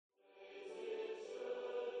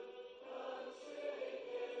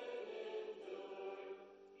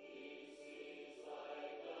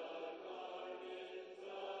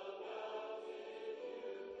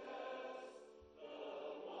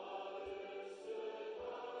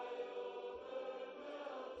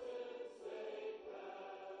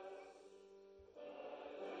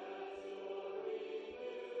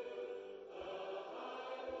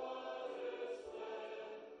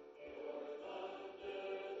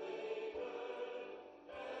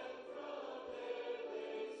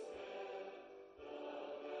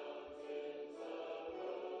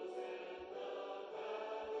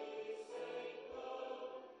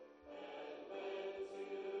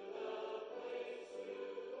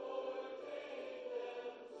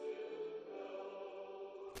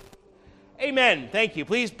Amen. Thank you.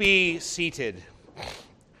 Please be seated.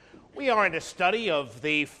 We are in a study of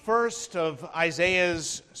the first of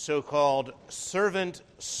Isaiah's so-called servant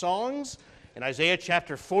songs in Isaiah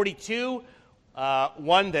chapter 42,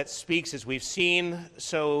 one that speaks, as we've seen,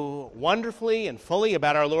 so wonderfully and fully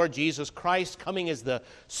about our Lord Jesus Christ coming as the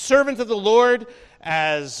servant of the Lord,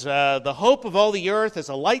 as the hope of all the earth, as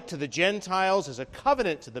a light to the Gentiles, as a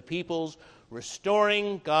covenant to the peoples,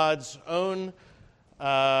 restoring God's own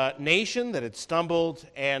nation that had stumbled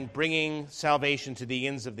and bringing salvation to the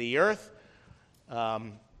ends of the earth.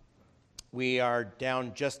 We are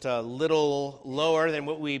down just a little lower than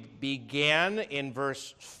what we began in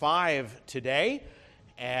verse 5 today,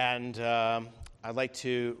 and I'd like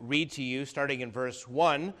to read to you starting in verse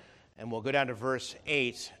 1, and we'll go down to verse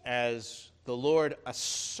 8 as the Lord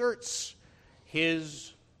asserts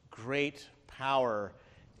His great power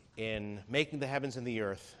in making the heavens and the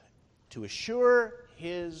earth to assure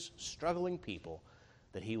His struggling people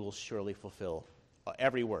that He will surely fulfill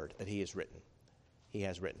every word that He has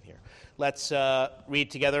written here. Let's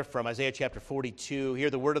read together from Isaiah chapter 42. Hear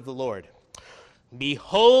the word of the Lord.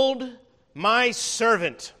 Behold my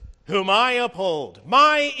servant, whom I uphold,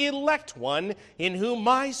 my elect one, in whom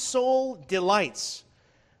my soul delights.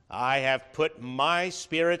 I have put my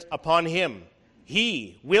spirit upon him.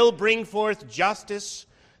 He will bring forth justice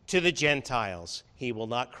to the Gentiles. He will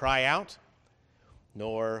not cry out,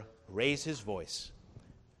 nor raise his voice,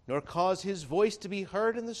 nor cause his voice to be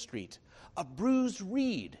heard in the street. A bruised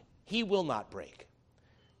reed he will not break,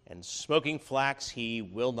 and smoking flax he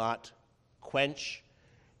will not quench.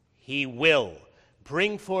 He will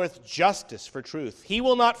bring forth justice for truth. He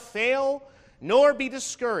will not fail, nor be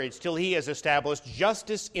discouraged till he has established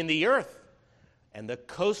justice in the earth, and the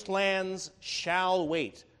coastlands shall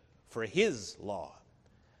wait for his law.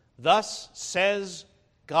 Thus says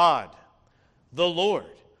God, the Lord,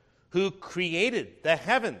 who created the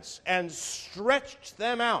heavens and stretched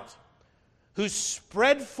them out, who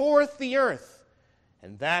spread forth the earth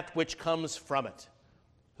and that which comes from it,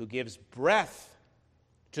 who gives breath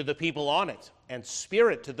to the people on it and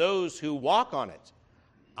spirit to those who walk on it.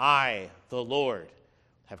 I, the Lord,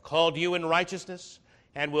 have called you in righteousness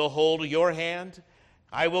and will hold your hand.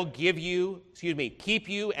 I will keep you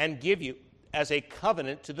and give you as a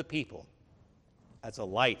covenant to the people, as a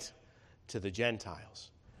light to the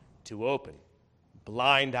Gentiles, to open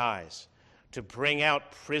blind eyes, to bring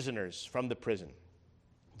out prisoners from the prison,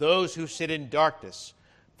 those who sit in darkness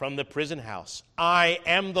from the prison house. I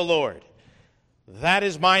am the Lord. That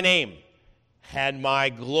is my name, and my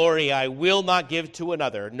glory I will not give to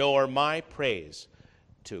another, nor my praise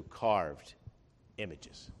to carved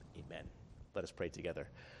images. Amen. Let us pray together.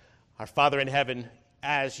 Our Father in heaven,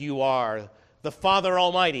 as you are, the Father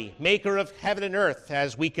Almighty, maker of heaven and earth,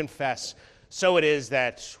 as we confess, so it is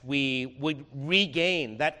that we would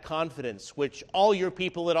regain that confidence which all your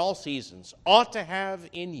people at all seasons ought to have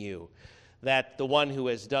in you, that the one who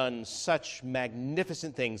has done such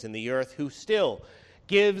magnificent things in the earth, who still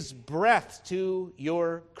gives breath to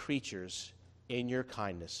your creatures in your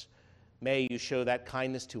kindness, may you show that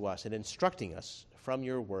kindness to us in instructing us from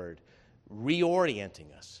your word,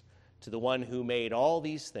 reorienting us to the one who made all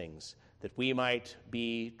these things, that we might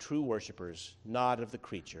be true worshipers, not of the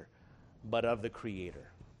creature, but of the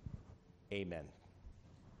Creator. Amen.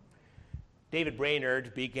 David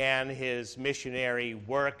Brainerd began his missionary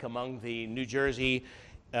work among the New Jersey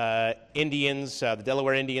Indians, the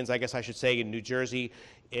Delaware Indians, I guess I should say, in New Jersey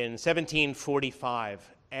in 1745,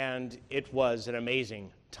 and it was an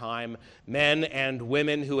amazing time. Men and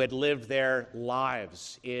women who had lived their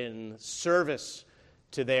lives in service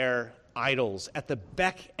to their idols, at the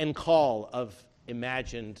beck and call of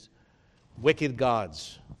imagined wicked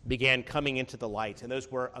gods, began coming into the light. And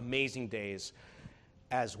those were amazing days,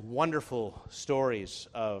 as wonderful stories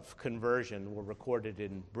of conversion were recorded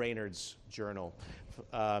in Brainerd's journal.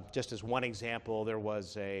 Just as one example, there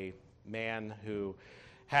was a man who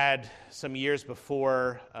had some years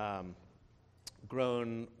before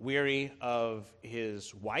grown weary of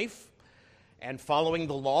his wife, and following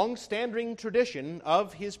the long-standing tradition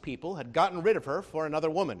of his people, had gotten rid of her for another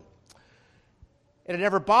woman. It had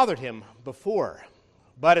never bothered him before,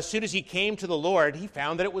 but as soon as he came to the Lord, he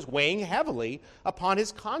found that it was weighing heavily upon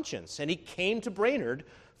his conscience, and he came to Brainerd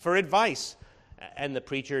for advice. And the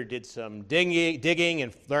preacher did some digging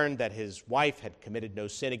and learned that his wife had committed no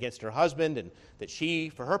sin against her husband, and that she,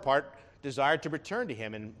 for her part, desired to return to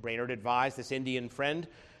him. And Brainerd advised this Indian friend,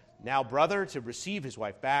 now brother, to receive his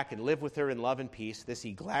wife back and live with her in love and peace. This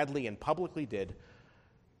he gladly and publicly did,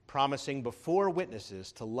 promising before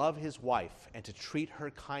witnesses to love his wife and to treat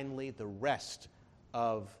her kindly the rest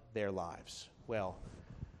of their lives. Well,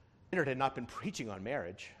 Leonard had not been preaching on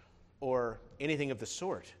marriage or anything of the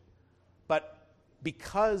sort, but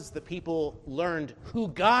because the people learned who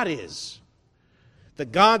God is, the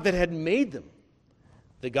God that had made them,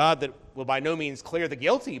 the God that will by no means clear the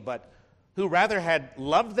guilty, but who rather had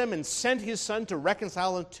loved them and sent his Son to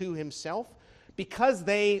reconcile them to himself, because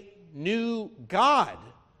they knew God,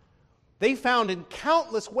 they found in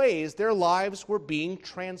countless ways their lives were being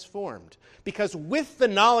transformed. Because with the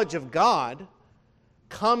knowledge of God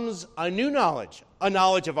comes a new knowledge, a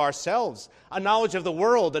knowledge of ourselves, a knowledge of the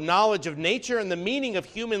world, a knowledge of nature and the meaning of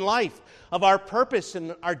human life, of our purpose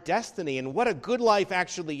and our destiny, and what a good life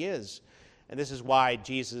actually is. And this is why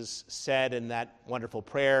Jesus said in that wonderful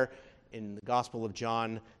prayer in the Gospel of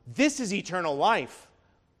John, "This is eternal life,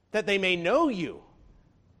 that they may know you,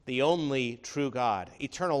 the only true God."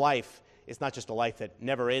 Eternal life is not just a life that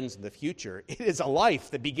never ends in the future. It is a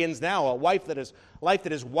life that begins now, a life that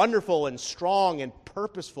is wonderful and strong and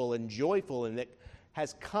purposeful and joyful, and that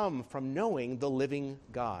has come from knowing the living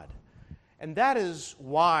God. And that is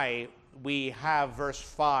why we have verse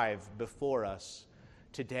 5 before us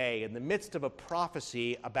today, in the midst of a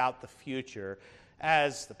prophecy about the future,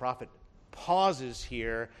 as the prophet pauses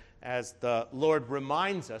here, as the Lord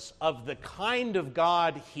reminds us of the kind of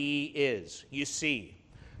God he is. You see,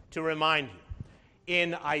 to remind you,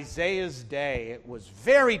 in Isaiah's day, it was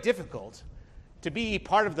very difficult to be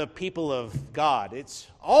part of the people of God. It's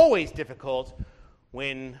always difficult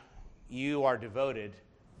when you are devoted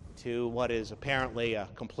to what is apparently a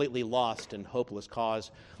completely lost and hopeless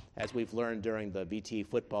cause, as we've learned during the VT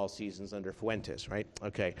football seasons under Fuentes, right?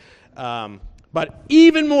 Okay. But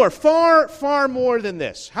even more, far, far more than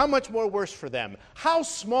this, how much more worse for them? How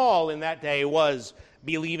small in that day was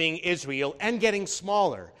believing Israel, and getting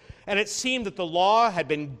smaller. And it seemed that the law had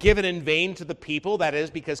been given in vain to the people, that is,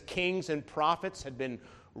 because kings and prophets had been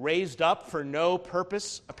raised up for no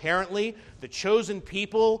purpose, apparently. The chosen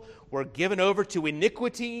people were given over to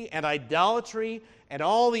iniquity and idolatry, and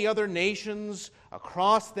all the other nations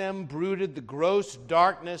across them brooded the gross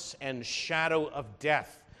darkness and shadow of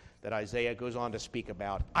death that Isaiah goes on to speak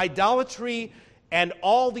about. Idolatry and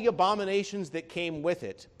all the abominations that came with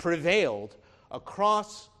it prevailed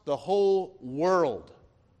across the whole world.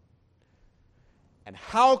 And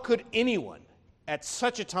how could anyone at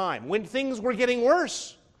such a time, when things were getting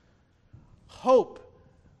worse, hope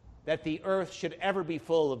that the earth should ever be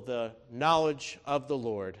full of the knowledge of the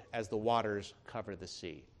Lord as the waters cover the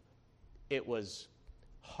sea? It was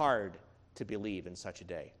hard to believe in such a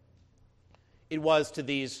day. It was to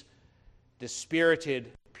these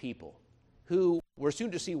dispirited people, who were soon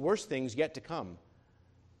to see worse things yet to come,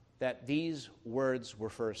 that these words were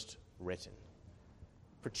first written.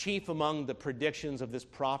 For chief among the predictions of this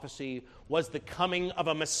prophecy was the coming of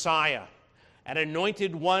a Messiah, an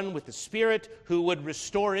anointed one with the Spirit, who would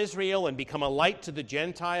restore Israel and become a light to the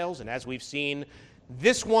Gentiles. And as we've seen,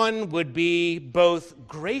 this one would be both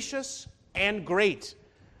gracious and great,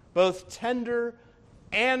 both tender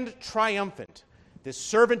and triumphant. This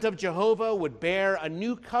servant of Jehovah would bear a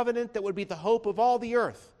new covenant that would be the hope of all the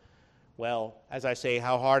earth. Well, as I say,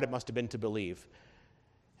 how hard it must have been to believe.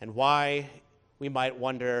 And why, we might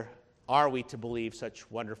wonder, are we to believe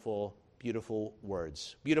such wonderful, beautiful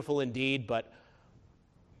words? Beautiful indeed, but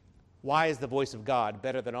why is the voice of God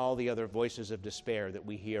better than all the other voices of despair that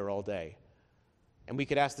we hear all day? And we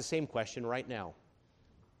could ask the same question right now.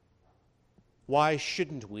 Why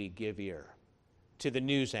shouldn't we give ear to the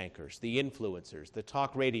news anchors, the influencers, the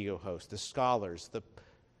talk radio hosts, the scholars,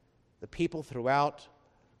 the people throughout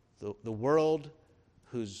the world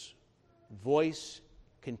whose voice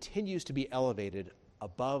continues to be elevated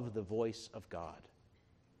above the voice of God?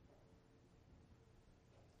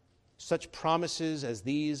 Such promises as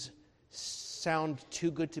these sound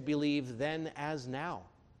too good to believe then as now.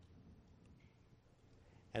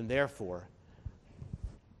 And therefore,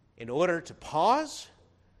 in order to pause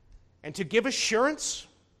and to give assurance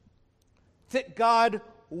that God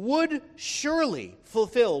would surely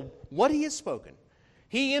fulfill what he has spoken,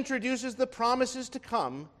 he introduces the promises to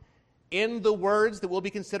come in the words that we'll be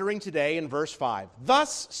considering today in verse 5.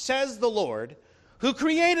 Thus says the Lord, who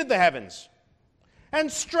created the heavens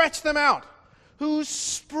and stretched them out, who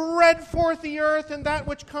spread forth the earth and that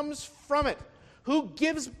which comes from it, who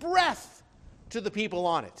gives breath to the people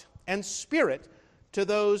on it, and spirit to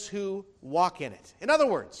those who walk in it. In other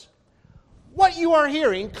words, what you are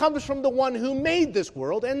hearing comes from the one who made this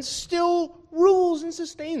world and still rules and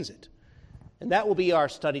sustains it. And that will be our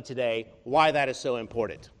study today, why that is so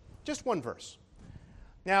important. Just one verse.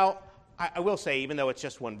 Now, I will say, even though it's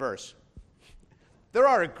just one verse, there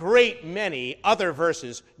are a great many other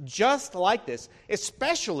verses just like this,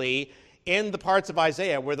 especially in the parts of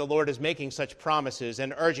Isaiah where the Lord is making such promises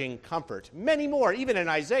and urging comfort. Many more, even in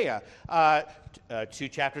Isaiah, 2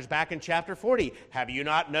 chapters back in chapter 40. Have you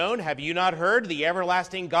not known? Have you not heard? The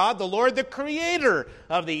everlasting God, the Lord, the creator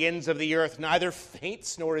of the ends of the earth, neither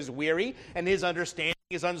faints nor is weary, and his understanding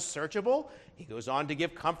is unsearchable. He goes on to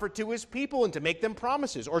give comfort to his people and to make them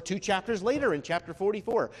promises. Or 2 chapters later in chapter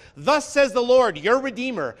 44. Thus says the Lord, your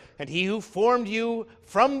Redeemer, and he who formed you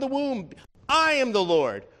from the womb. I am the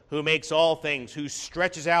Lord, who makes all things, who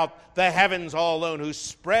stretches out the heavens all alone, who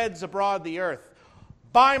spreads abroad the earth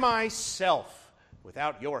by myself,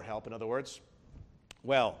 without your help, in other words.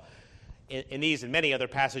 Well, in these and many other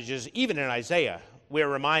passages, even in Isaiah, we're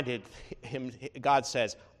reminded, God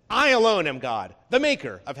says, I alone am God, the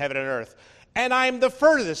maker of heaven and earth, and I am the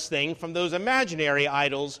furthest thing from those imaginary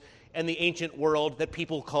idols in the ancient world that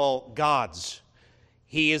people call gods.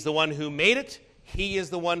 He is the one who made it. He is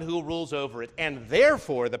the one who rules over it. And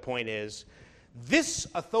therefore, the point is, this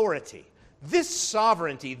authority, this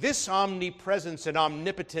sovereignty, this omnipresence and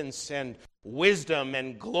omnipotence and wisdom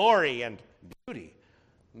and glory and beauty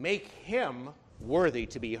make him worthy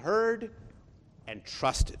to be heard and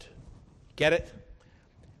trusted. Get it?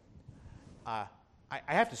 I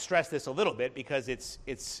have to stress this a little bit because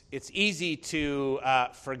it's easy to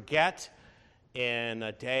forget in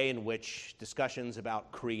a day in which discussions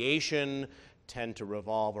about creation tend to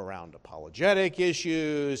revolve around apologetic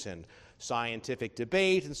issues and scientific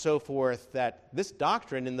debate and so forth, that this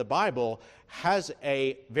doctrine in the Bible has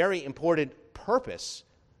a very important purpose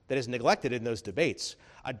that is neglected in those debates.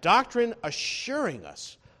 A doctrine assuring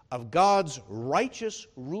us of God's righteous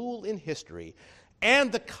rule in history and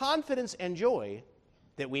the confidence and joy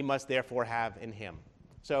that we must therefore have in him.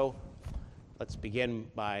 So let's begin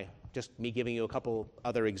by just me giving you a couple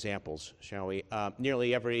other examples, shall we?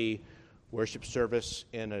 Nearly every worship service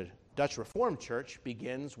in a Dutch Reformed church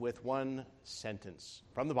begins with one sentence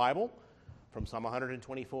from the Bible, from Psalm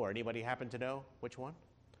 124. Anybody happen to know which one?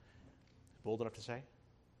 Bold enough to say?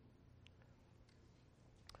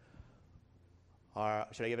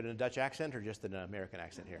 Should I give it in a Dutch accent or just an American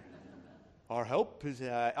accent here? Our help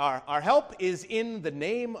is in the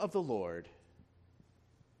name of the Lord,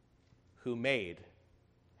 who made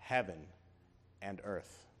heaven and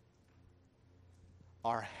earth.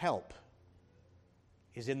 Our help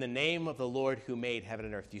is in the name of the Lord who made heaven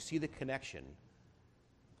and earth. Do you see the connection?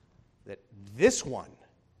 That this one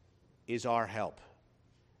is our help.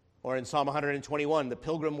 Or in Psalm 121, the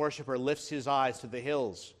pilgrim worshiper lifts his eyes to the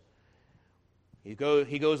hills. He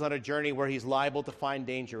goes on a journey where he's liable to find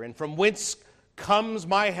danger. And from whence comes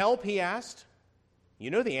my help, he asked. You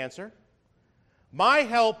know the answer. My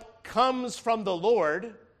help comes from the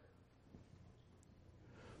Lord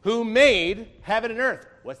who made heaven and earth.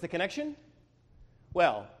 What's the connection?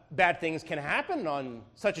 Well, bad things can happen on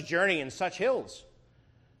such a journey in such hills.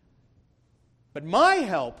 But my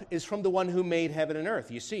help is from the one who made heaven and earth.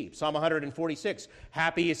 You see, Psalm 146,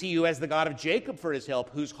 happy is he who has the God of Jacob for his help,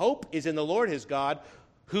 whose hope is in the Lord his God,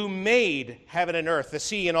 who made heaven and earth, the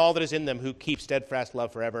sea and all that is in them, who keeps steadfast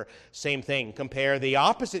love forever. Same thing. Compare the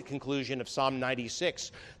opposite conclusion of Psalm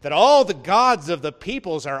 96, that all the gods of the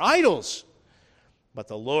peoples are idols, but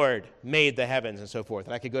the Lord made the heavens, and so forth.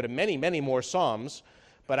 And I could go to many, many more Psalms,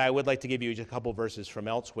 but I would like to give you just a couple verses from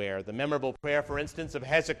elsewhere. The memorable prayer, for instance, of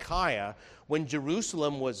Hezekiah, when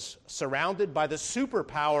Jerusalem was surrounded by the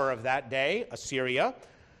superpower of that day, Assyria.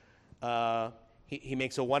 He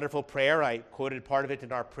makes a wonderful prayer. I quoted part of it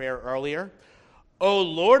in our prayer earlier. O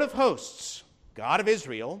Lord of hosts, God of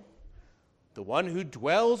Israel, the one who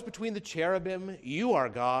dwells between the cherubim, you are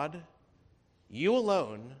God, you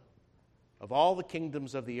alone, of all the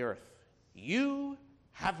kingdoms of the earth. You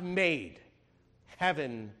have made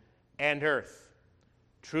heaven and earth.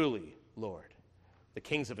 Truly, Lord, the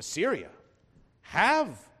kings of Assyria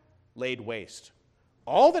have laid waste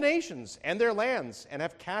all the nations and their lands, and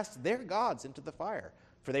have cast their gods into the fire.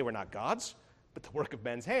 For they were not gods, but the work of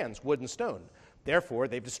men's hands, wood and stone. Therefore,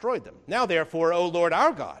 they've destroyed them. Now, therefore, O Lord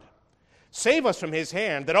our God, save us from his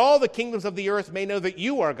hand, that all the kingdoms of the earth may know that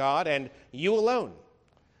you are God, and you alone.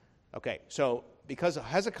 Okay, so because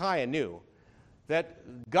Hezekiah knew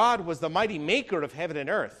that God was the mighty maker of heaven and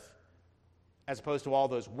earth, as opposed to all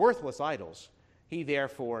those worthless idols, he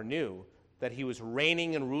therefore knew that he was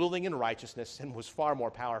reigning and ruling in righteousness and was far more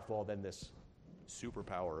powerful than this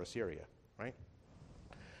superpower Assyria, right?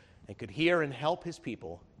 And could hear and help his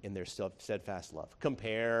people in their steadfast love.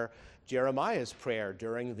 Compare Jeremiah's prayer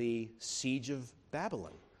during the siege of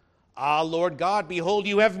Babylon. Ah, Lord God, behold,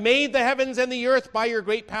 you have made the heavens and the earth by your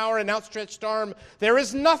great power and outstretched arm. There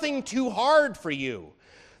is nothing too hard for you.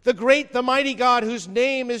 The great, the mighty God, whose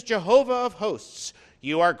name is Jehovah of hosts,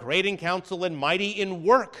 You are great in counsel and mighty in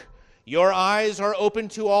work. Your eyes are open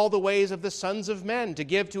to all the ways of the sons of men, to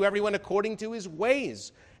give to everyone according to his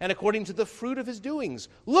ways and according to the fruit of his doings.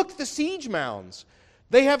 Look, the siege mounds.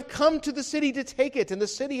 They have come to the city to take it, and the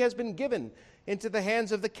city has been given into the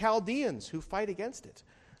hands of the Chaldeans who fight against it.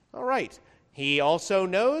 All right. He also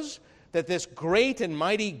knows that this great and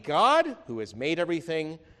mighty God, who has made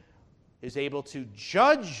everything, is able to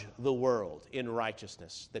judge the world in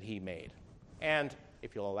righteousness that he made. And,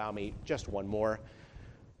 if you'll allow me, just one more.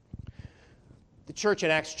 The church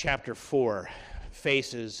in Acts chapter 4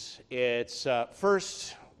 faces its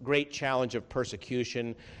first great challenge of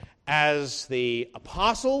persecution as the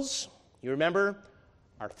apostles, you remember,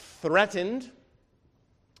 are threatened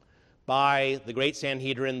by the great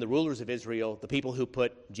Sanhedrin, the rulers of Israel, the people who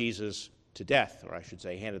put Jesus to death, or I should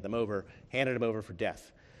say handed him over for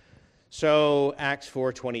death. So Acts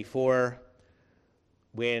 4:24,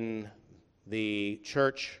 when the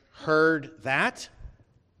church heard that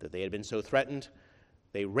they had been so threatened,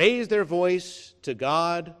 they raised their voice to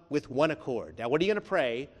God with one accord. Now, what are you going to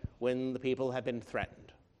pray when the people have been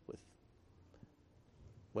threatened with?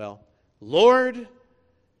 Well, Lord,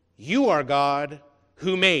 you are God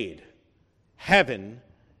who made heaven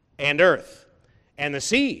and earth and the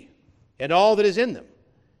sea and all that is in them,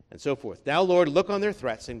 and so forth. Now, Lord, look on their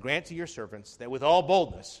threats and grant to your servants that with all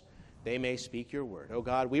boldness they may speak your word. Oh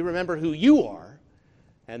God, we remember who you are,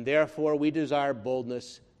 and therefore we desire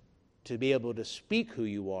boldness to be able to speak who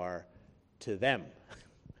you are to them.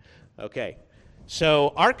 Okay,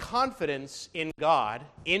 so our confidence in God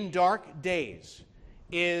in dark days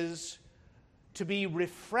is to be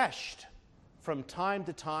refreshed from time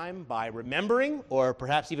to time by remembering, or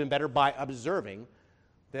perhaps even better, by observing,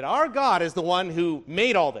 that our God is the one who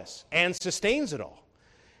made all this and sustains it all.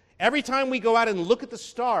 Every time we go out and look at the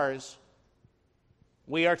stars,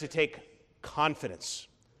 we are to take confidence.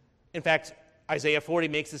 In fact, Isaiah 40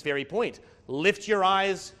 makes this very point. Lift your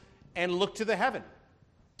eyes and look to the heaven.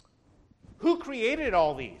 Who created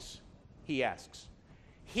all these? He asks.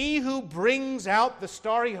 He who brings out the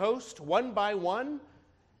starry host one by one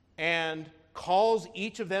and calls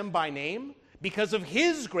each of them by name. Because of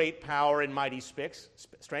his great power and mighty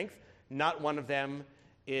strength, not one of them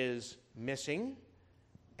is missing.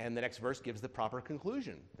 And the next verse gives the proper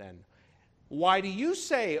conclusion then. Why do you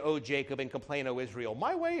say, O Jacob, and complain, O Israel?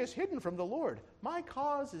 My way is hidden from the Lord. My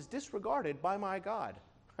cause is disregarded by my God.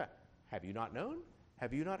 Have you not known?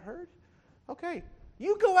 Have you not heard? Okay,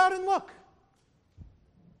 you go out and look.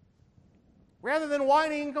 Rather than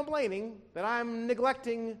whining and complaining that I'm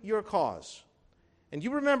neglecting your cause. And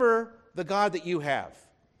you remember the God that you have.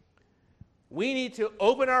 We need to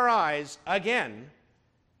open our eyes again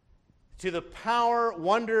to the power,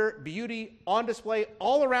 wonder, beauty on display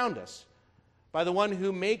all around us by the one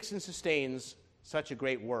who makes and sustains such a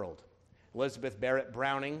great world. Elizabeth Barrett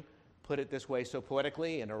Browning put it this way so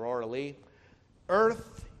poetically, and Aurora Lee: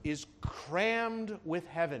 earth is crammed with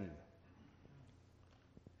heaven,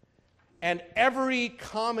 and every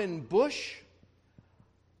common bush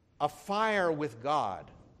afire with God,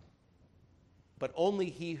 but only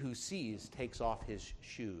he who sees takes off his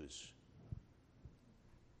shoes.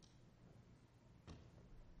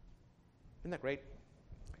 Isn't that great?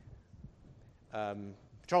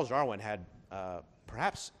 Charles Darwin had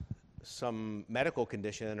perhaps some medical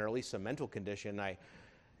condition, or at least some mental condition. I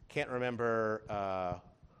can't remember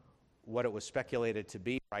what it was speculated to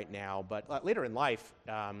be right now, but later in life,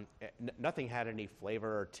 nothing had any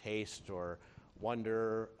flavor or taste or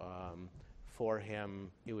wonder for him.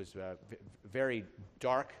 It was very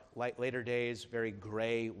dark, later days, very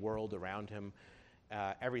gray world around him.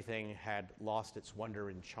 Everything had lost its wonder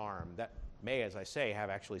and charm. That may, as I say, have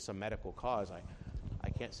actually some medical cause. I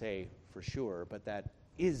can't say for sure, but that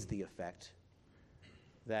is the effect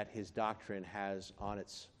that his doctrine has on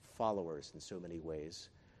its followers in so many ways,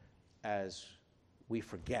 as we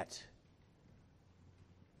forget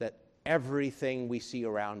that everything we see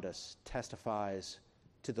around us testifies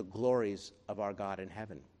to the glories of our God in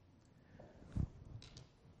heaven.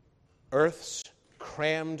 Earth's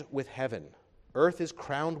crammed with heaven. Earth is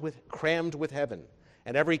crammed with heaven,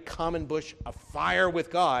 and every common bush afire with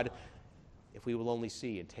God, if we will only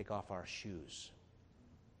see and take off our shoes.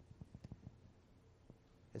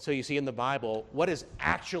 And so you see in the Bible, what is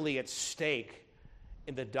actually at stake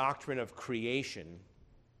in the doctrine of creation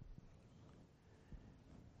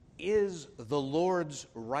is the Lord's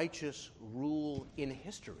righteous rule in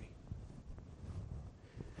history,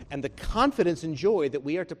 and the confidence and joy that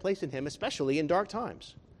we are to place in him, especially in dark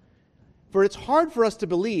times. For it's hard for us to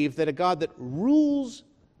believe that a God that rules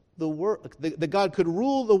the world, that God could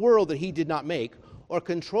rule the world that he did not make, or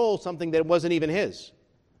control something that wasn't even his.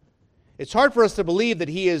 It's hard for us to believe that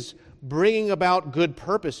he is bringing about good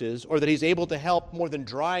purposes or that he's able to help more than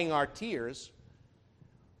drying our tears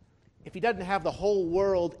if he doesn't have the whole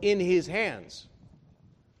world in his hands.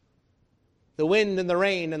 The wind and the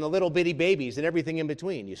rain and the little bitty babies and everything in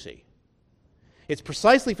between, you see. It's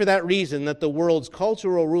precisely for that reason that the world's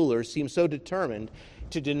cultural rulers seem so determined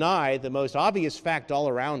to deny the most obvious fact all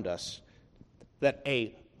around us, that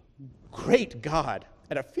a great God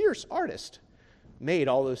and a fierce artist made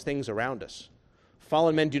all those things around us.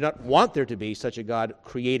 Fallen men do not want there to be such a God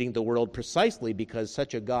creating the world precisely because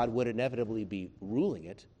such a God would inevitably be ruling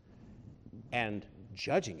it and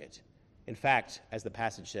judging it. In fact, as the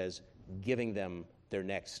passage says, giving them their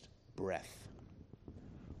next breath.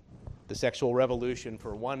 The sexual revolution,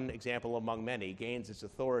 for one example among many, gains its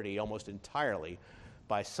authority almost entirely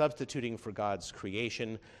by substituting for God's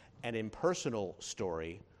creation an impersonal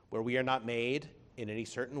story where we are not made in any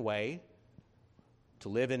certain way, to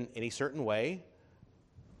live in any certain way,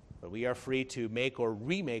 but we are free to make or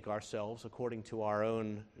remake ourselves according to our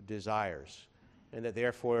own desires, and that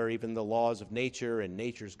therefore even the laws of nature and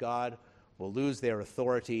nature's God will lose their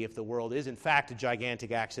authority if the world is in fact a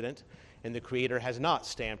gigantic accident and the Creator has not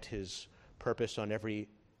stamped his purpose on every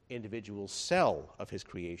individual cell of his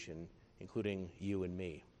creation, including you and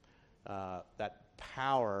me. That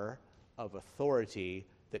power of authority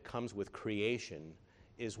that comes with creation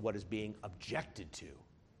is what is being objected to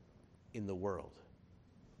in the world.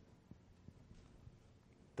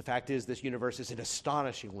 The fact is, this universe is an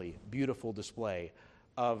astonishingly beautiful display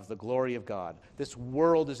of the glory of God. This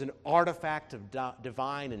world is an artifact of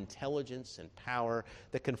divine intelligence and power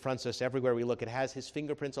that confronts us everywhere we look. It has his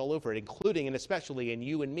fingerprints all over it, including and especially in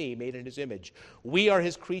you and me, made in his image. We are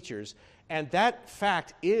his creatures, and that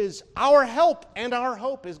fact is our help and our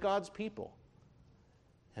hope as God's people.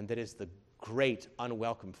 And that is the great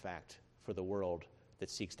unwelcome fact for the world that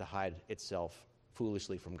seeks to hide itself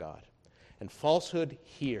foolishly from God. And falsehood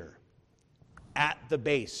here, at the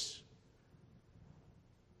base,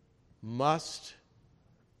 must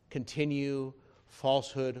continue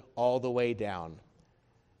falsehood all the way down.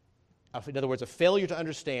 In other words, a failure to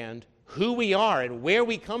understand who we are and where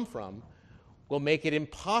we come from will make it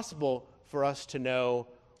impossible for us to know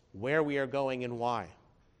where we are going and why.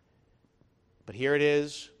 But here it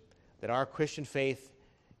is that our Christian faith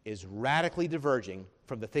is radically diverging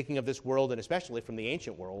from the thinking of this world, and especially from the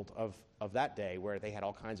ancient world of that day, where they had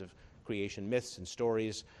all kinds of creation myths and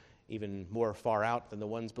stories, even more far out than the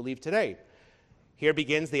ones believed today. Here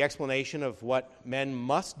begins the explanation of what men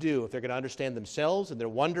must do if they're going to understand themselves and the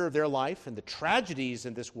wonder of their life and the tragedies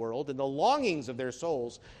in this world and the longings of their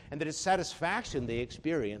souls and the dissatisfaction they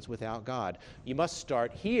experience without God. You must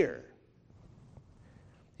start here.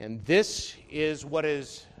 And this is what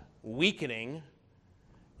is weakening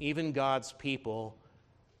even God's people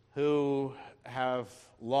who have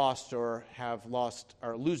lost or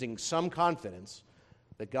are losing some confidence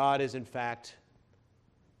that God is in fact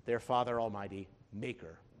their Father Almighty,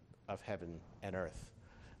 maker of heaven and earth.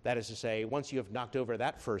 That is to say, once you have knocked over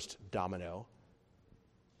that first domino,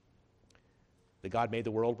 that God made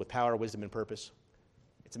the world with power, wisdom, and purpose,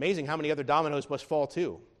 it's amazing how many other dominoes must fall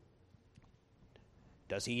too.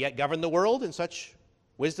 Does he yet govern the world in such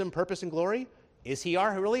wisdom, purpose, and glory? Is he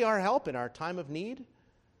really our help in our time of need?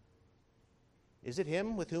 Is it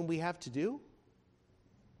him with whom we have to do?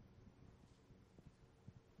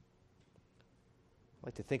 I'd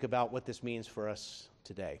like to think about what this means for us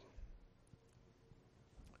today.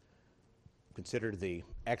 Consider the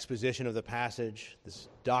exposition of the passage, this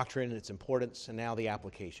doctrine, its importance, and now the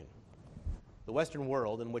application. The Western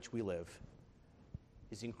world in which we live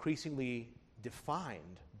is increasingly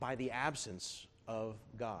defined by the absence of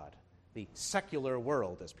God. The secular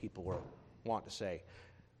world, as people want to say,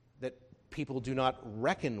 that people do not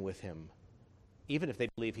reckon with him, even if they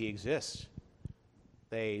believe he exists.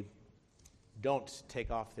 They don't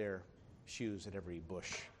take off their shoes at every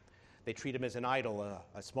bush. They treat him as an idol,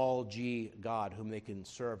 a small g God whom they can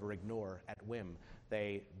serve or ignore at whim.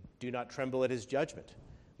 They do not tremble at his judgment.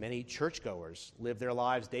 Many churchgoers live their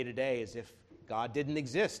lives day to day as if God didn't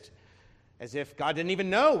exist, as if God didn't even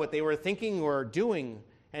know what they were thinking or doing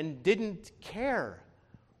and didn't care.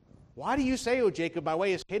 Why do you say, O Jacob, my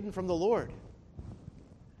way is hidden from the Lord?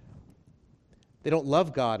 They don't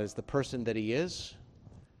love God as the person that he is,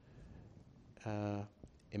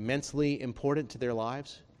 immensely important to their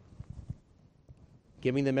lives,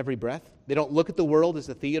 giving them every breath. They don't look at the world as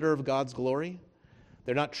the theater of God's glory.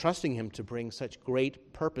 They're not trusting him to bring such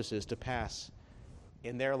great purposes to pass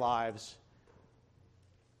in their lives,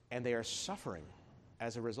 and they are suffering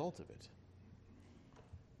as a result of it.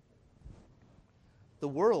 The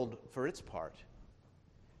world, for its part,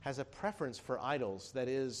 has a preference for idols that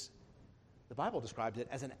is, the Bible describes it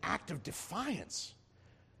as an act of defiance.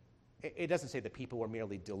 It doesn't say the people were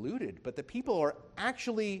merely deluded, but the people are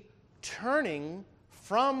actually turning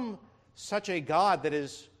from such a God that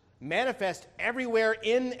is manifest everywhere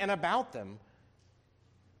in and about them,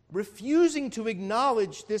 refusing to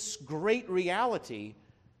acknowledge this great reality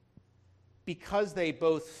because they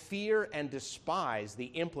both fear and despise the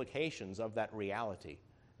implications of that reality.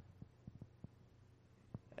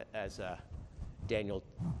 As Daniel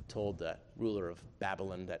told the ruler of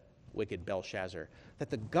Babylon, that wicked Belshazzar, that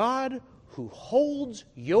the God who holds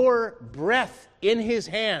your breath in his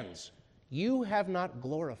hands, you have not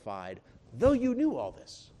glorified, though you knew all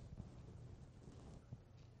this.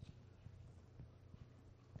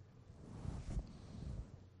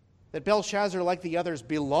 That Belshazzar, like the others,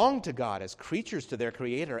 belong to God as creatures to their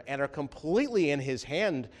Creator and are completely in his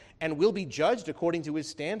hand and will be judged according to his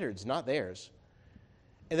standards, not theirs.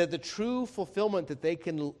 And that the true fulfillment that they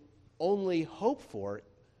can only hope for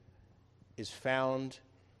is found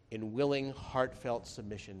in willing, heartfelt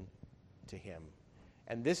submission to him.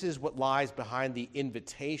 And this is what lies behind the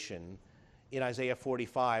invitation in Isaiah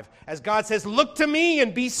 45. As God says, "Look to me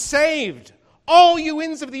and be saved, all you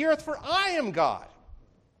ends of the earth, for I am God.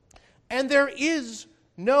 And there is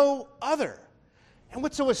no other." And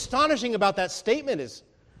what's so astonishing about that statement is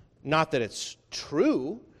not that it's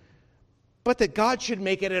true, but that God should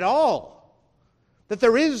make it at all. That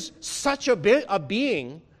there is such a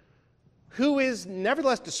being who is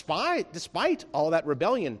nevertheless, despite all that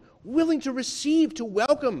rebellion, willing to receive, to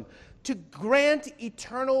welcome, to grant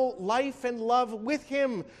eternal life and love with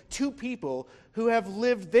him to people who have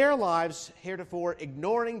lived their lives heretofore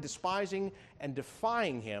ignoring, despising, and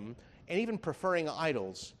defying him, and even preferring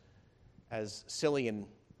idols, as silly and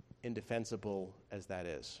indefensible as that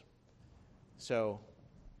is. So,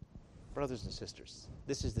 brothers and sisters,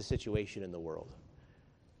 this is the situation in the world.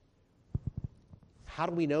 How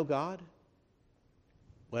do we know God?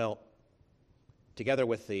 Well, together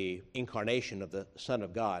with the incarnation of the Son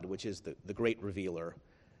of God, which is the great revealer,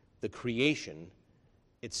 the creation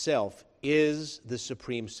itself is the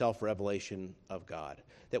supreme self-revelation of God.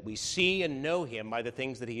 That we see and know him by the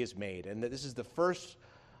things that he has made. And that this is the first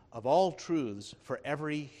of all truths for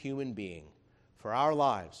every human being, for our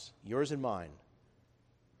lives, yours and mine.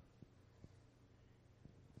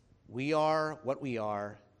 We are what we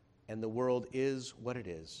are, and the world is what it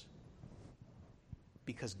is,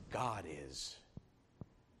 because God is,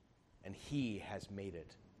 and he has made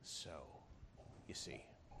it so, you see.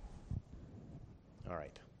 All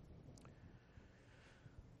right.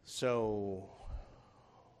 So,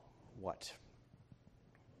 what?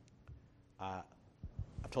 I've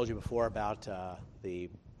told you before about the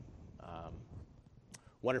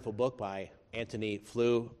wonderful book by Antony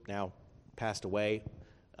Flew, now passed away.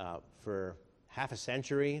 For half a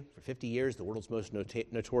century, for 50 years, the world's most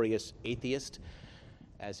notorious atheist,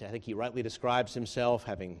 as I think he rightly describes himself,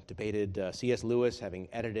 having debated C.S. Lewis, having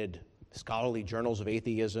edited scholarly journals of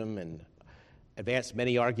atheism and advanced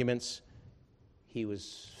many arguments. He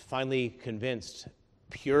was finally convinced,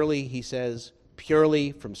 purely, he says,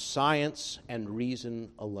 purely from science and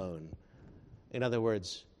reason alone. In other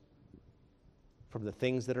words, from the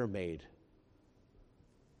things that are made,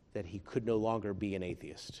 that he could no longer be an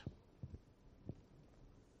atheist.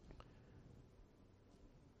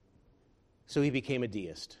 So he became a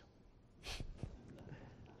deist.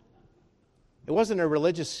 It wasn't a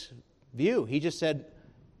religious view. He just said,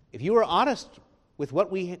 if you are honest with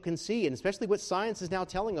what we can see, and especially what science is now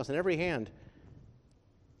telling us on every hand,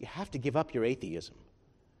 you have to give up your atheism.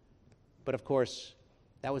 But of course,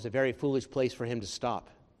 that was a very foolish place for him to stop.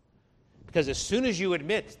 Because as soon as you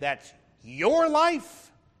admit that your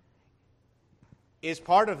life is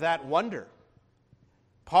part of that wonder,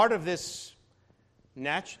 part of this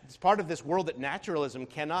world that naturalism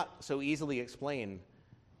cannot so easily explain,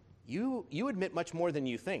 you admit much more than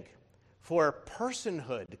you think. For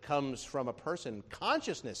personhood comes from a person,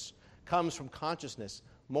 consciousness comes from consciousness,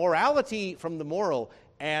 morality from the moral,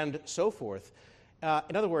 and so forth.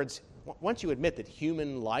 In other words, once you admit that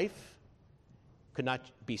human life could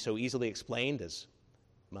not be so easily explained as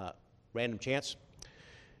random chance,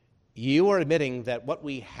 you are admitting that what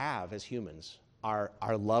we have as humans, our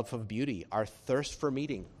love of beauty, our thirst for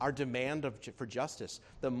meaning, our demand for justice,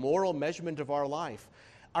 the moral measurement of our life,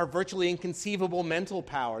 our virtually inconceivable mental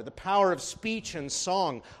power, the power of speech and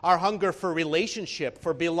song, our hunger for relationship,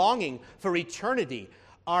 for belonging, for eternity,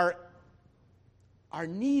 our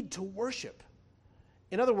need to worship.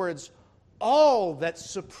 In other words, all that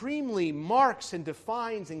supremely marks and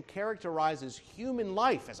defines and characterizes human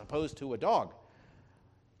life as opposed to a dog.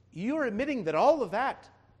 You're admitting that all of that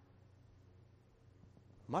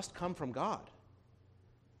must come from God.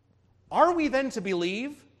 Are we then to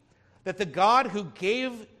believe that the God who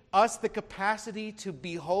gave us the capacity to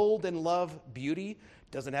behold and love beauty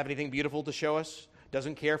doesn't have anything beautiful to show us,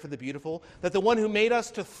 doesn't care for the beautiful? That the one who made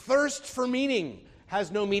us to thirst for meaning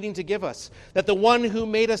has no meaning to give us? That the one who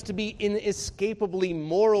made us to be inescapably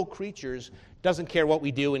moral creatures doesn't care what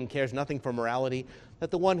we do and cares nothing for morality?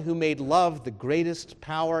 That the one who made love the greatest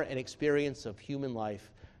power and experience of human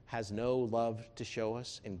life has no love to show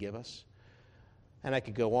us and give us? And I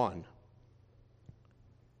could go on.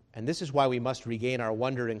 And this is why we must regain our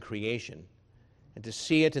wonder in creation and to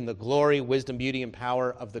see it in the glory, wisdom, beauty, and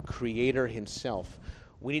power of the Creator himself.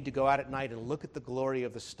 We need to go out at night and look at the glory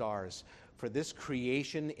of the stars, for this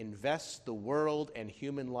creation invests the world and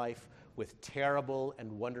human life with terrible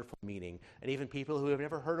and wonderful meaning. And even people who have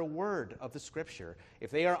never heard a word of the Scripture,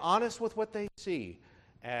 if they are honest with what they see,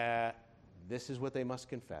 this is what they must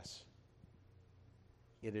confess.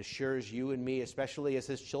 It assures you and me, especially as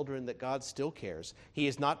his children, that God still cares. He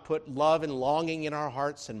has not put love and longing in our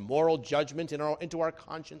hearts and moral judgment into our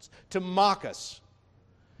conscience to mock us,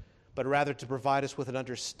 but rather to provide us with an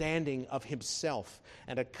understanding of himself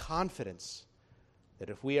and a confidence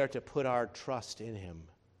that if we are to put our trust in him,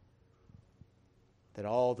 that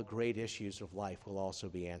all the great issues of life will also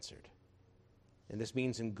be answered. And this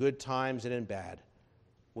means in good times and in bad,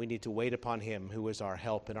 we need to wait upon him who is our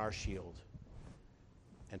help and our shield,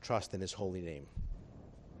 and trust in his holy name.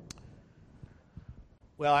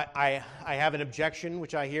 Well, I have an objection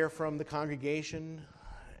which I hear from the congregation,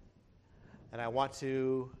 and I want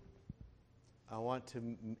to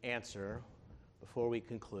answer before we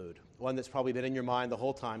conclude. One that's probably been in your mind the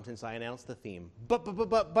whole time since I announced the theme. But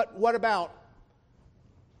what about?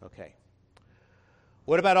 Okay.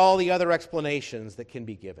 What about all the other explanations that can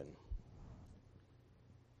be given?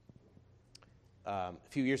 A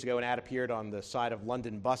few years ago, an ad appeared on the side of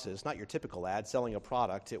London buses, not your typical ad selling a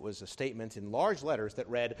product. It was a statement in large letters that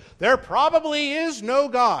read, "There probably is no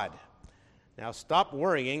God. Now stop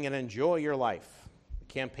worrying and enjoy your life." The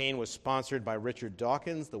campaign was sponsored by Richard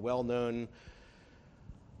Dawkins, the well-known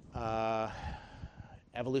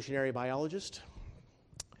evolutionary biologist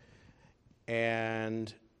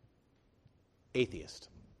and atheist.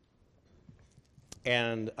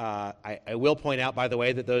 And I will point out, by the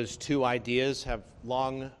way, that those two ideas have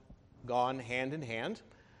long gone hand in hand.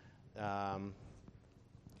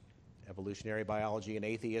 Evolutionary biology and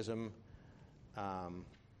atheism. And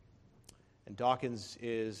Dawkins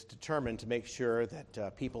is determined to make sure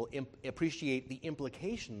that people appreciate the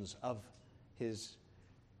implications of his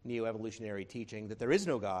neo-evolutionary teaching, that there is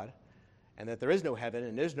no God, and that there is no heaven,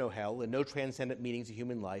 and there's no hell, and no transcendent meaning to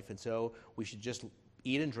human life, and so we should just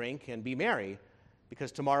eat and drink and be merry,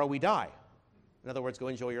 because tomorrow we die. In other words, go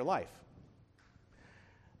enjoy your life.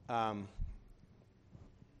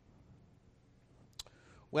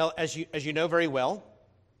 Well, as you know very well,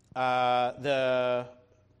 the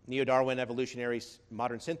Neo-Darwin evolutionary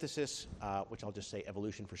modern synthesis, which I'll just say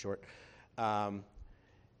evolution for short,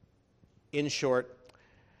 in short,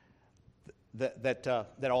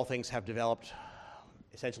 that all things have developed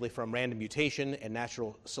essentially from random mutation and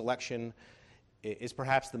natural selection, is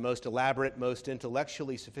perhaps the most elaborate, most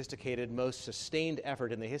intellectually sophisticated, most sustained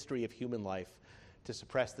effort in the history of human life to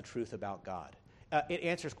suppress the truth about God. It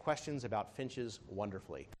answers questions about finches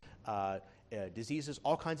wonderfully. Diseases,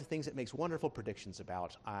 all kinds of things it makes wonderful predictions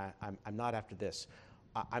about. I'm not after this.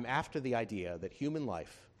 I'm after the idea that human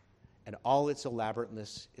life, and all its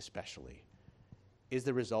elaborateness especially, is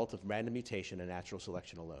the result of random mutation and natural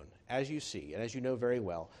selection alone. As you see, and as you know very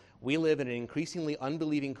well, we live in an increasingly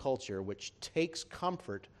unbelieving culture which takes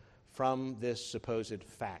comfort from this supposed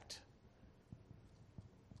fact.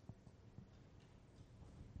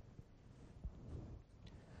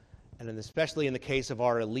 And especially in the case of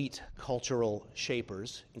our elite cultural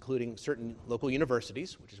shapers, including certain local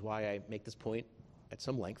universities, which is why I make this point at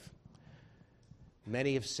some length,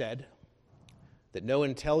 many have said that no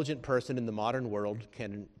intelligent person in the modern world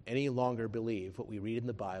can any longer believe what we read in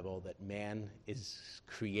the Bible, that man is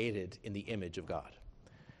created in the image of God.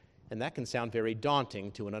 And that can sound very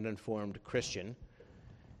daunting to an uninformed Christian,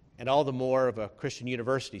 and all the more of a Christian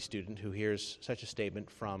university student who hears such a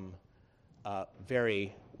statement from a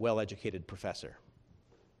very well-educated professor.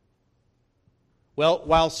 Well,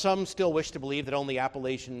 while some still wish to believe that only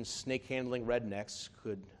Appalachian snake-handling rednecks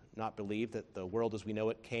could not believe that the world as we know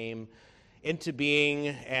it came into being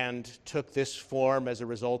and took this form as a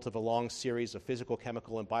result of a long series of physical,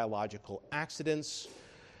 chemical, and biological accidents,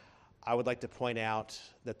 I would like to point out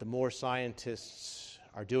that the more scientists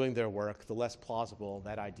are doing their work, the less plausible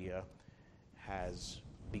that idea has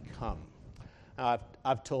become.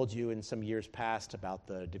 I've told you in some years past about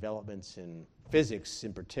the developments in physics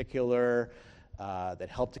in particular that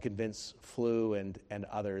helped to convince Flew and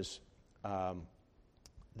others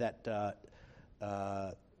that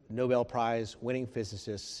Nobel Prize winning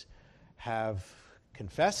physicists have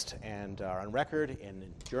confessed and are on record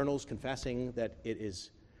in journals confessing that it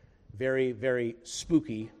is very, very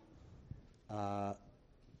spooky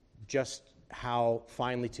just how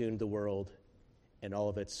finely tuned the world and all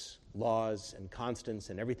of its laws and constants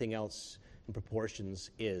and everything else in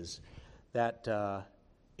proportions is. That,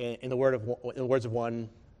 in the words of one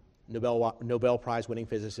Nobel Prize winning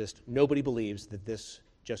physicist, nobody believes that this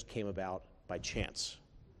just came about by chance.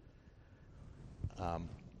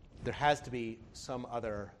 There has to be some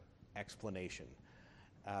other explanation.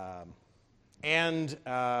 And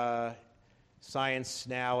science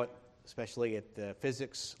now, especially at the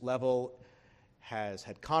physics level, has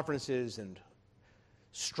had conferences and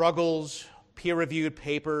struggles, peer-reviewed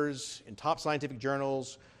papers in top scientific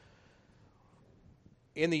journals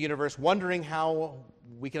in the universe, wondering how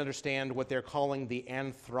we can understand what they're calling the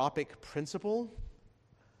anthropic principle,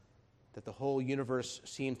 that the whole universe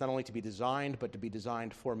seems not only to be designed, but to be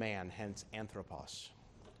designed for man, hence anthropos.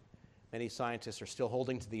 Many scientists are still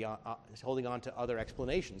holding on to other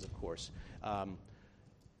explanations, of course.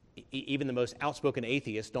 Even the most outspoken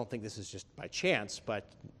atheists don't think this is just by chance,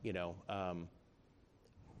 but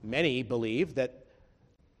many believe that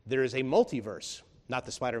there is a multiverse, not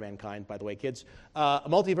the Spider-Man kind, by the way, kids. A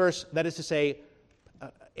multiverse, that is to say,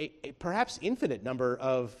 a perhaps infinite number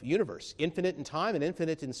of universe, infinite in time and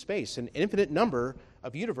infinite in space, an infinite number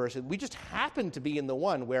of universes. We just happen to be in the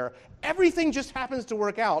one where everything just happens to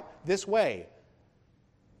work out this way.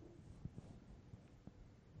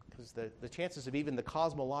 Because the chances of even the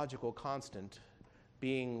cosmological constant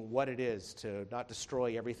being what it is to not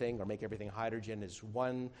destroy everything or make everything hydrogen is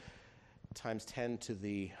 1 times 10 to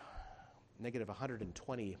the negative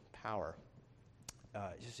 120 power.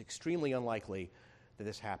 It's just extremely unlikely that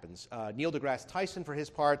this happens. Neil deGrasse Tyson, for his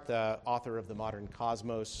part, the author of the Modern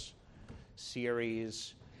Cosmos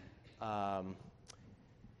series,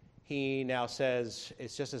 he now says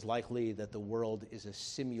it's just as likely that the world is a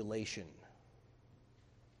simulation.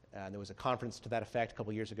 There was a conference to that effect a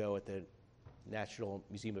couple years ago at the National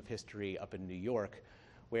Museum of History up in New York,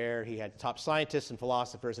 where he had top scientists and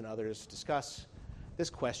philosophers and others discuss this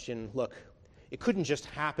question. Look, it couldn't just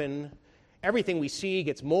happen. Everything we see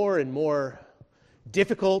gets more and more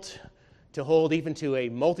difficult to hold even to a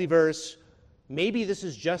multiverse. Maybe this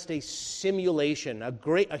is just a simulation,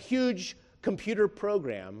 a huge computer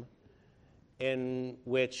program in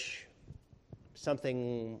which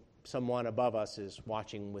someone above us is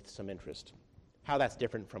watching with some interest. How that's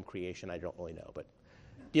different from creation, I don't really know. But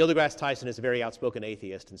Neil deGrasse Tyson is a very outspoken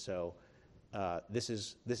atheist, and so this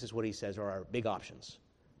is what he says are our big options.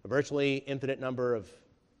 A virtually infinite number of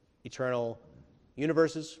eternal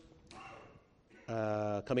universes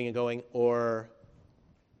coming and going, or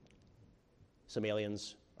some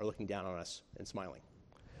aliens are looking down on us and smiling.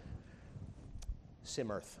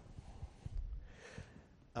 Sim Earth.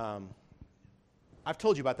 I've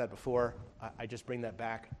told you about that before. I just bring that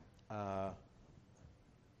back.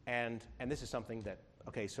 And this is something that,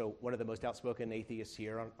 so one of the most outspoken atheists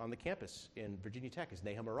here on the campus in Virginia Tech is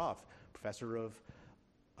Nahum Arav, professor of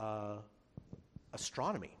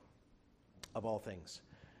astronomy, of all things.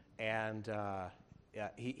 And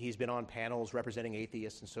he's been on panels representing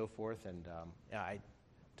atheists and so forth. And I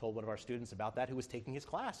told one of our students about that who was taking his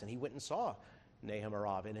class, and he went and saw Nahum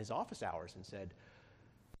Arav in his office hours and said,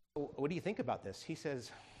 "What do you think about this?" He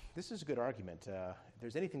says, "This is a good argument. If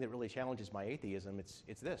there's anything that really challenges my atheism,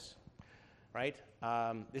 it's this, right?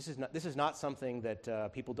 This is not something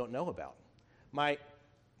that people don't know about. My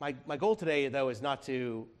goal today, though, is not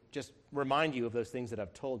to just remind you of those things that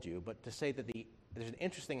I've told you, but to say that there's an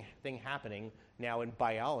interesting thing happening now in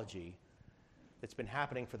biology that's been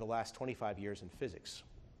happening for the last 25 years in physics.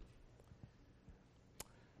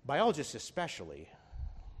 Biologists especially,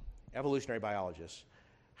 evolutionary biologists,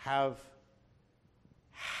 have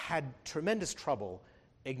had tremendous trouble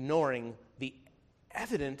ignoring the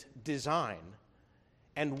evident design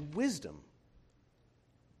and wisdom,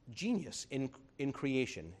 genius in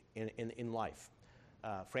creation, in life.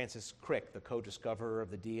 Francis Crick, the co-discoverer of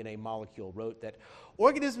the DNA molecule, wrote that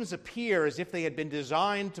organisms appear as if they had been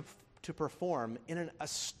designed to perform in an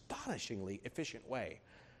astonishingly efficient way.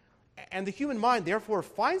 And the human mind, therefore,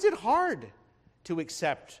 finds it hard to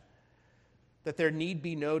accept that there need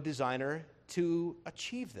be no designer to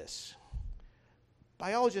achieve this.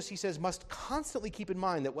 Biologists, he says, must constantly keep in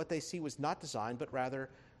mind that what they see was not designed, but rather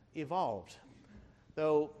evolved.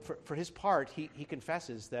 Though, for his part, he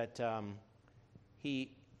confesses that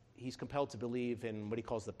he's compelled to believe in what he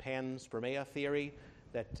calls the panspermia theory,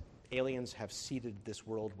 that aliens have seeded this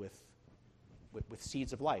world with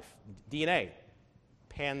seeds of life, DNA,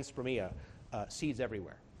 panspermia, seeds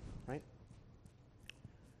everywhere, right?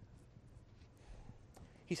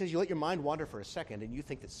 He says you let your mind wander for a second and you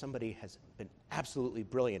think that somebody has been absolutely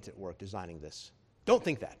brilliant at work designing this. Don't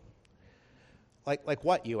think that. Like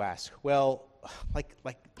what, you ask? Well, like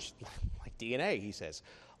DNA, he says.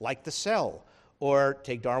 Like the cell. Or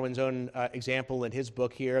take Darwin's own example in his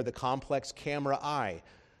book here, the complex camera eye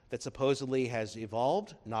that supposedly has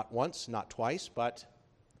evolved not once, not twice, but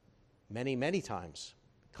many, many times.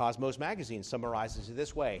 Cosmos magazine summarizes it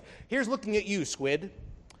this way. Here's looking at you, squid.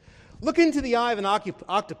 Look into the eye of an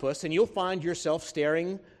octopus and you'll find yourself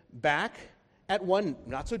staring back at one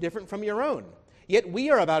not so different from your own. Yet we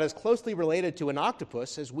are about as closely related to an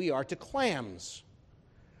octopus as we are to clams.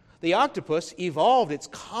 The octopus evolved its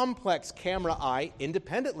complex camera eye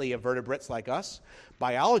independently of vertebrates like us.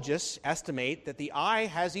 Biologists estimate that the eye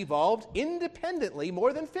has evolved independently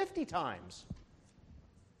more than 50 times.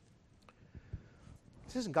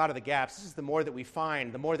 This isn't God of the gaps. This is the more that we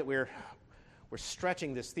find, the more that we're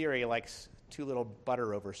stretching this theory like too little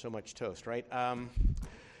butter over so much toast, right?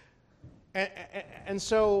 And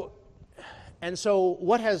so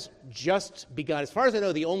what has just begun, as far as I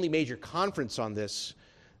know, the only major conference on this,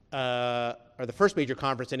 or the first major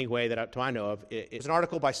conference anyway that I know of, is an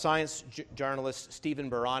article by science journalist Stephen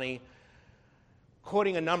Barani,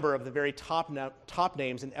 quoting a number of the very top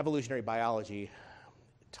names in evolutionary biology,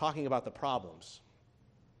 talking about the problems.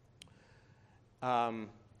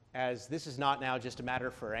 As this is not now just a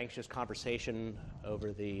matter for anxious conversation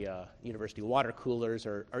over the university water coolers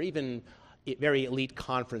or even very elite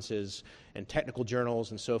conferences and technical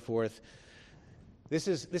journals and so forth. This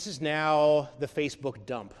is now the Facebook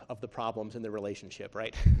dump of the problems in the relationship,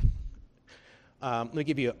 right? Let me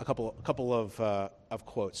give you a couple of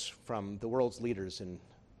quotes from the world's leaders in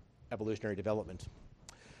evolutionary development.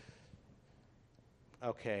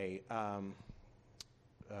 Okay.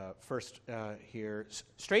 First here,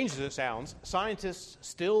 strange as it sounds, scientists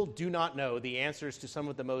still do not know the answers to some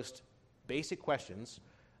of the most basic questions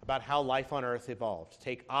about how life on Earth evolved.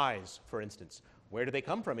 Take eyes, for instance. Where do they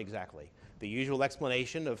come from exactly? The usual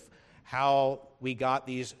explanation of how we got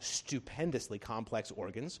these stupendously complex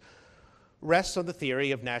organs rests on the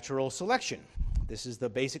theory of natural selection. This is the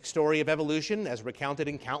basic story of evolution as recounted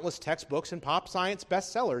in countless textbooks and pop science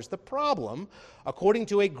bestsellers. The problem, according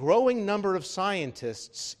to a growing number of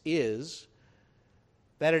scientists, is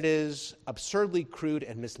that it is absurdly crude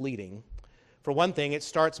and misleading. For one thing, it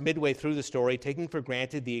starts midway through the story, taking for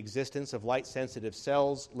granted the existence of light-sensitive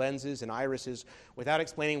cells, lenses, and irises without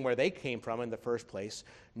explaining where they came from in the first place,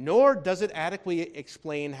 nor does it adequately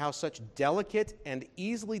explain how such delicate and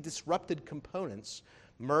easily disrupted components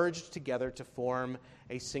merged together to form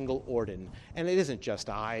a single organ. And it isn't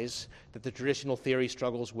just eyes that the traditional theory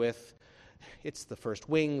struggles with. It's the first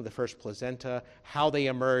wing, the first placenta, how they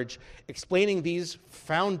emerge. Explaining these is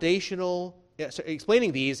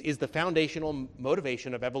the foundational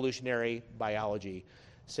motivation of evolutionary biology,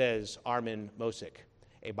 says Armin Mosik,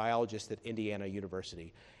 a biologist at Indiana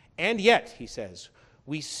University. And yet, he says,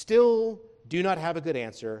 we still do not have a good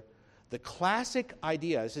answer. The classic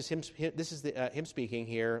idea, this is him speaking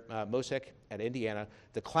here, Mosik at Indiana,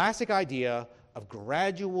 the classic idea of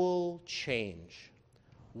gradual change,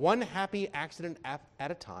 one happy accident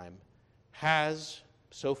at a time, has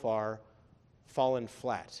so far fallen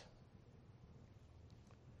flat.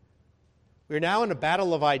 We're now in a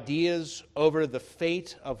battle of ideas over the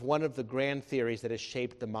fate of one of the grand theories that has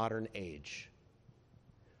shaped the modern age.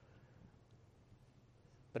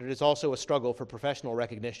 But it is also a struggle for professional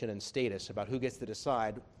recognition and status about who gets to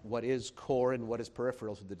decide what is core and what is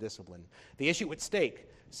peripheral to the discipline. The issue at stake,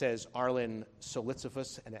 says Arlen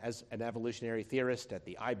Solitzifus, as an evolutionary theorist at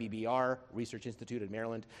the IBBR Research Institute in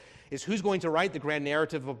Maryland, is who's going to write the grand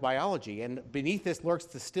narrative of biology. And beneath this lurks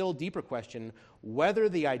the still deeper question whether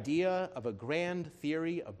the idea of a grand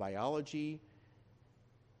theory of biology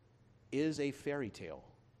is a fairy tale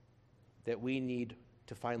that we need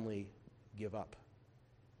to finally give up.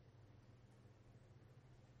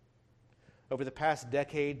 Over the past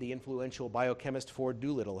decade, the influential biochemist Ford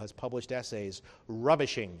Doolittle has published essays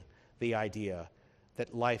rubbishing the idea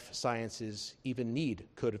that life sciences even need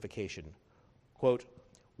codification. Quote,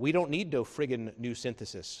 "We don't need no friggin' new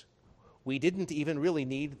synthesis. We didn't even really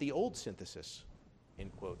need the old synthesis,"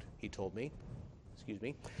 end quote, he told me. Excuse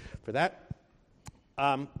me for that.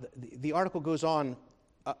 The article goes on,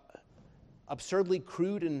 absurdly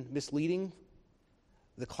crude and misleading.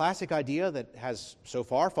 The classic idea that has so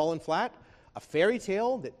far fallen flat, a fairy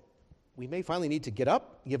tale that we may finally need to give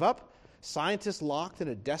up. Scientists locked in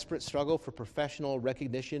a desperate struggle for professional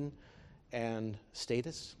recognition and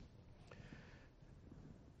status.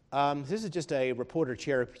 This is just a reporter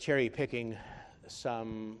cherry-picking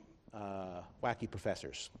some wacky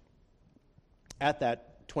professors. At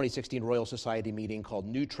that 2016 Royal Society meeting called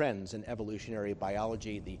New Trends in Evolutionary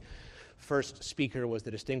Biology, the first speaker was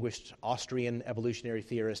the distinguished Austrian evolutionary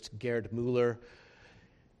theorist Gerd Müller,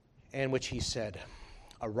 in which he said,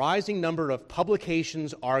 "A rising number of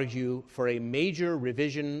publications argue for a major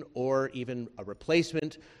revision or even a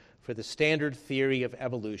replacement for the standard theory of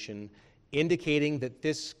evolution, indicating that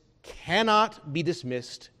this cannot be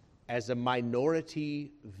dismissed as a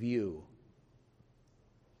minority view,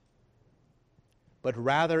 but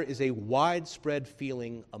rather is a widespread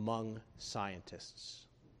feeling among scientists."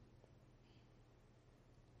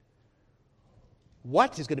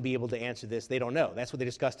 What is going to be able to answer this? They don't know. That's what they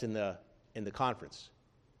discussed in the conference.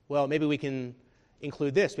 Well, maybe we can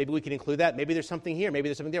include this. Maybe we can include that. Maybe there's something here. Maybe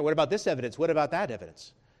there's something there. What about this evidence? What about that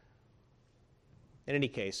evidence? In any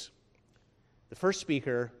case, the first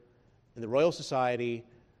speaker in the Royal Society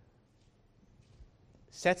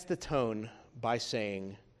sets the tone by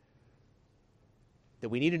saying that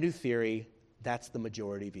we need a new theory. That's the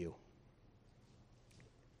majority view.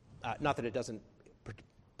 Not that it doesn't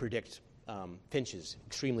predict finches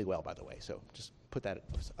extremely well, by the way, so just put that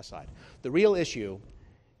aside. The real issue,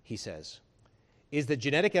 he says, is that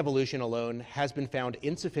genetic evolution alone has been found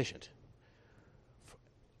insufficient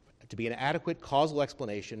to be an adequate causal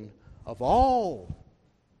explanation of all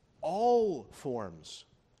forms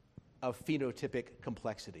of phenotypic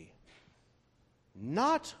complexity,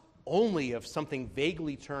 not only of something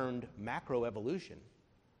vaguely termed macroevolution.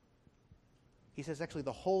 He says actually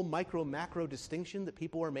the whole micro-macro distinction that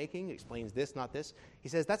people are making explains this, not this. He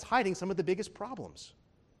says that's hiding some of the biggest problems.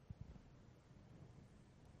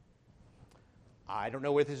 I don't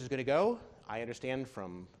know where this is going to go. I understand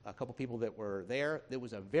from a couple people that were there, it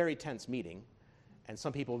was a very tense meeting, and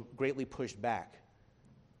some people greatly pushed back.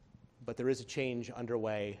 But there is a change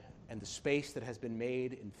underway, and the space that has been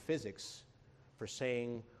made in physics for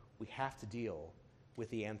saying we have to deal with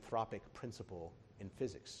the anthropic principle in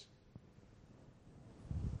physics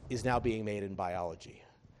is now being made in biology,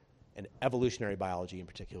 and evolutionary biology in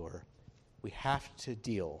particular. We have to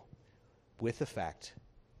deal with the fact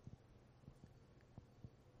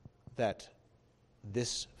that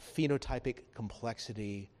this phenotypic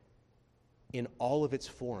complexity in all of its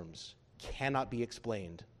forms cannot be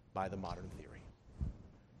explained by the modern theory.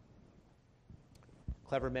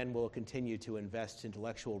 Clever men will continue to invest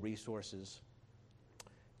intellectual resources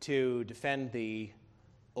to defend the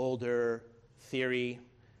older theory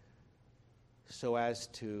so as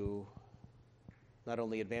to not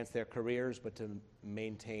only advance their careers, but to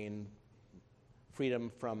maintain freedom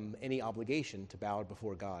from any obligation to bow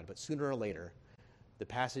before God. But sooner or later, the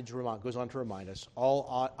passage goes on to remind us,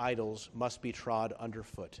 all idols must be trod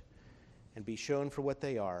underfoot and be shown for what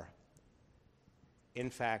they are, in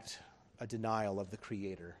fact, a denial of the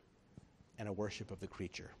Creator and a worship of the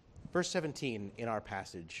creature. Verse 17 in our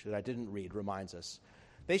passage that I didn't read reminds us,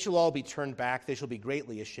 "They shall all be turned back, they shall be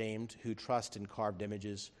greatly ashamed, who trust in carved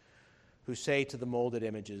images, who say to the molded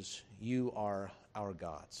images, 'You are our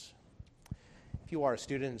gods.'" If you are a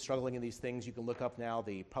student and struggling in these things, you can look up now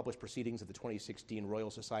the published proceedings of the 2016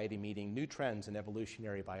 Royal Society meeting, New Trends in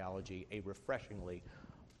Evolutionary Biology, a refreshingly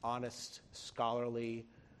honest, scholarly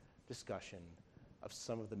discussion of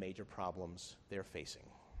some of the major problems they're facing.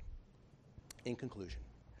 In conclusion,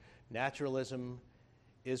 naturalism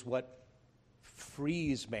is what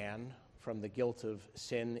frees man from the guilt of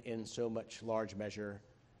sin in so much large measure,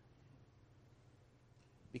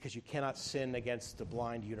 because you cannot sin against the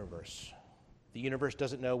blind universe. The universe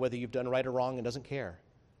doesn't know whether you've done right or wrong and doesn't care.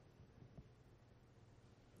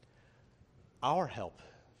 Our help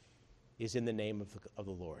is in the name of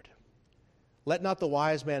the Lord. Let not the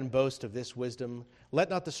wise man boast of this wisdom. Let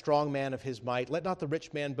not the strong man of his might. Let not the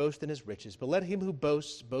rich man boast in his riches. But let him who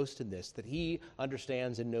boasts boast in this, that he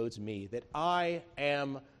understands and knows me, that I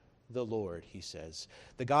am the Lord, he says,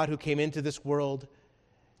 the God who came into this world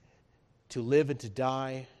to live and to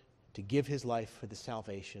die, to give his life for the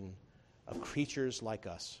salvation of creatures like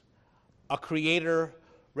us. A creator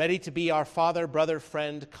ready to be our father, brother,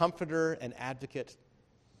 friend, comforter, and advocate,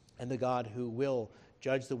 and the God who will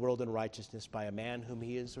judge the world in righteousness by a man whom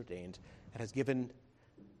he has ordained and has given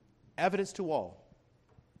evidence to all,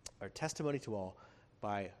 or testimony to all,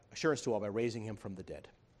 by assurance to all, by raising him from the dead.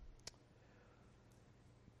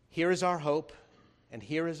 Here is our hope, and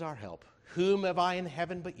here is our help. Whom have I in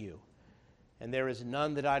heaven but you? And there is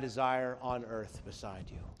none that I desire on earth beside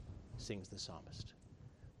you, sings the psalmist.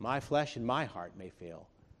 My flesh and my heart may fail,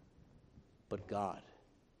 but God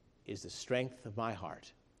is the strength of my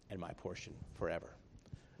heart and my portion forever.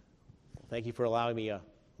 Well, thank you for allowing me a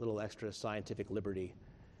little extra scientific liberty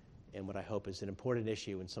in what I hope is an important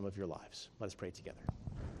issue in some of your lives. Let us pray together.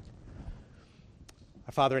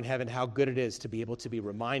 Our Father in heaven, how good it is to be able to be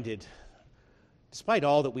reminded, despite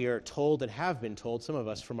all that we are told and have been told, some of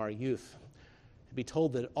us from our youth, to be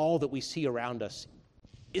told that all that we see around us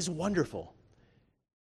is wonderful.